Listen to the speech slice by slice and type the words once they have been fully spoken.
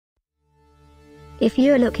If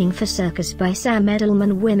you're looking for Circus by Sam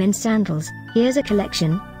Edelman women's sandals, here's a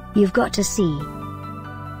collection you've got to see.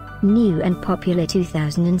 New and popular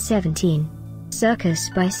 2017.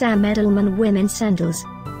 Circus by Sam Edelman women's sandals.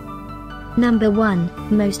 Number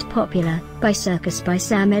 1, most popular, by Circus by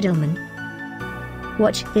Sam Edelman.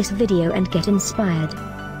 Watch this video and get inspired.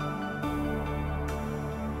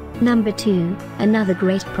 Number 2, another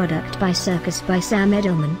great product by Circus by Sam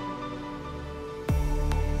Edelman.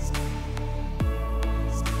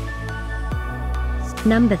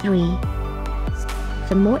 Number 3.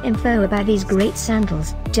 For more info about these great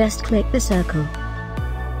sandals, just click the circle.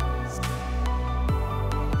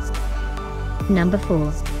 Number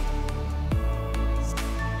 4.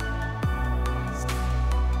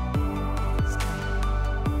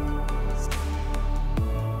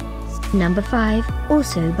 Number 5,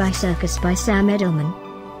 also by Circus by Sam Edelman.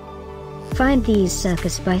 Find these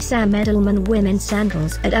Circus by Sam Edelman women's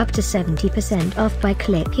sandals at up to 70% off by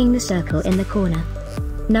clicking the circle in the corner.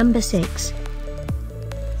 Number 6.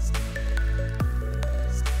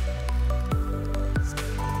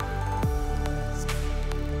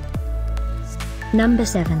 Number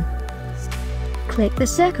 7. Click the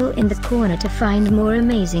circle in the corner to find more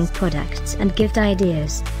amazing products and gift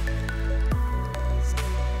ideas.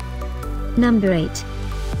 Number 8.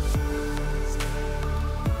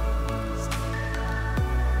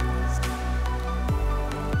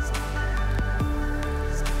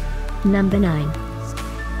 Number 9.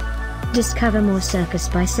 Discover more Circus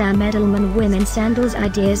by Sam Edelman women's sandals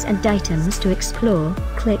ideas and items to explore,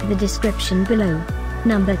 click the description below.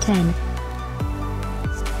 Number 10.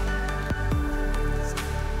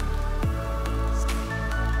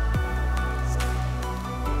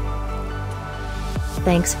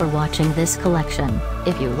 Thanks for watching this collection.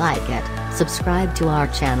 If you like it, subscribe to our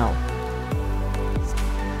channel.